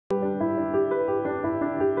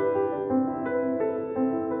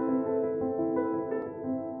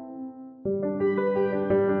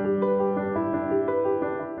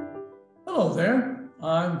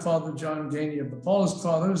I'm Father John Geany of the Paulist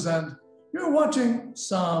Fathers, and you're watching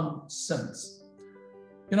Some Sense.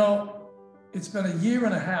 You know, it's been a year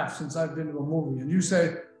and a half since I've been to a movie, and you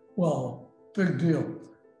say, well, big deal.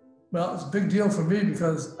 Well, it's a big deal for me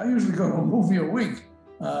because I usually go to a movie a week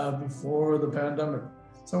before the pandemic.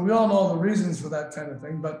 So we all know the reasons for that kind of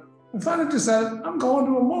thing, but I finally decided I'm going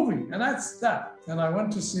to a movie, and that's that. And I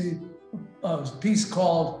went to see a piece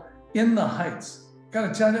called In the Heights.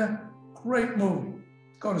 Gotta tell you, great movie.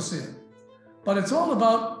 Go to see it. But it's all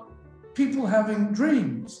about people having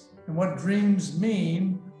dreams and what dreams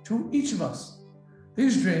mean to each of us.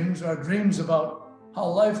 These dreams are dreams about how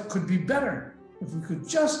life could be better if we could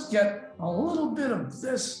just get a little bit of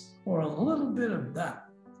this or a little bit of that.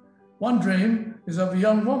 One dream is of a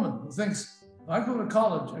young woman who thinks, if I go to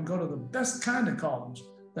college and go to the best kind of college,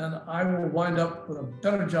 then I will wind up with a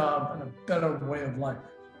better job and a better way of life.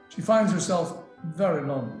 She finds herself very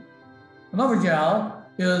lonely. Another gal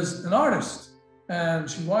is an artist, and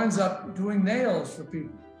she winds up doing nails for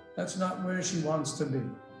people. That's not where she wants to be.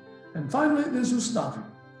 And finally, there's Ustavi.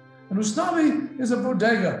 And Ustavi is a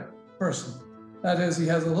bodega person. That is, he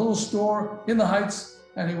has a little store in the Heights,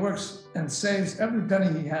 and he works and saves every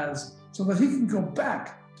penny he has so that he can go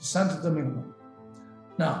back to Santo Domingo.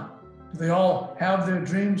 Now, do they all have their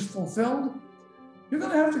dreams fulfilled? You're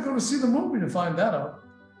going to have to go to see the movie to find that out.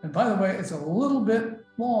 And by the way, it's a little bit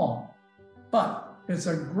long, but it's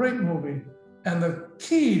a great movie. And the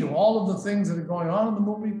key to all of the things that are going on in the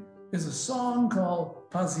movie is a song called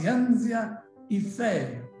Paciencia y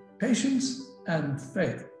Fe, patience and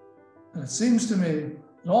faith. And it seems to me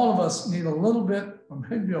that all of us need a little bit, or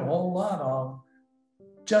maybe a whole lot of,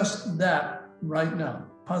 just that right now.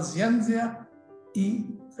 Paciencia y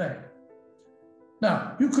Fe.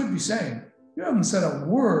 Now, you could be saying, you haven't said a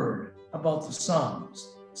word about the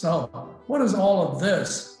Psalms. So what does all of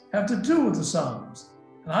this have to do with the Psalms?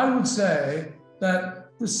 And I would say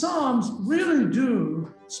that the Psalms really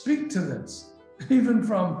do speak to this, even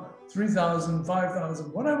from 3,000,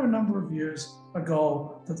 5,000, whatever number of years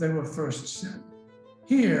ago that they were first sent.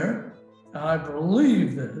 Here, and I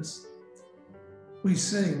believe this, we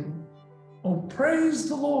sing, "Oh, praise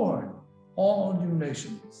the Lord, all you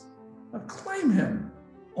nations. Acclaim him,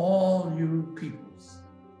 all you peoples.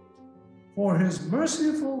 For his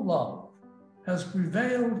merciful love has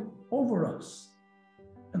prevailed over us,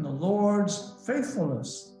 and the Lord's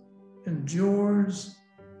faithfulness endures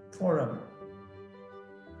forever."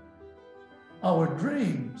 Our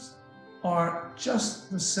dreams are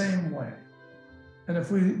just the same way. And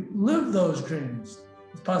if we live those dreams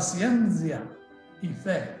with paciencia y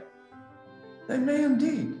fe, they may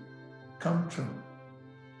indeed come true.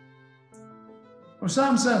 For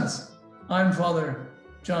Some Sense, I'm Father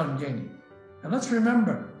John Geany. And let's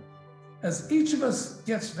remember, as each of us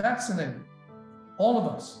gets vaccinated, all of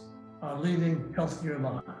us are leading healthier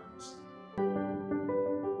lives.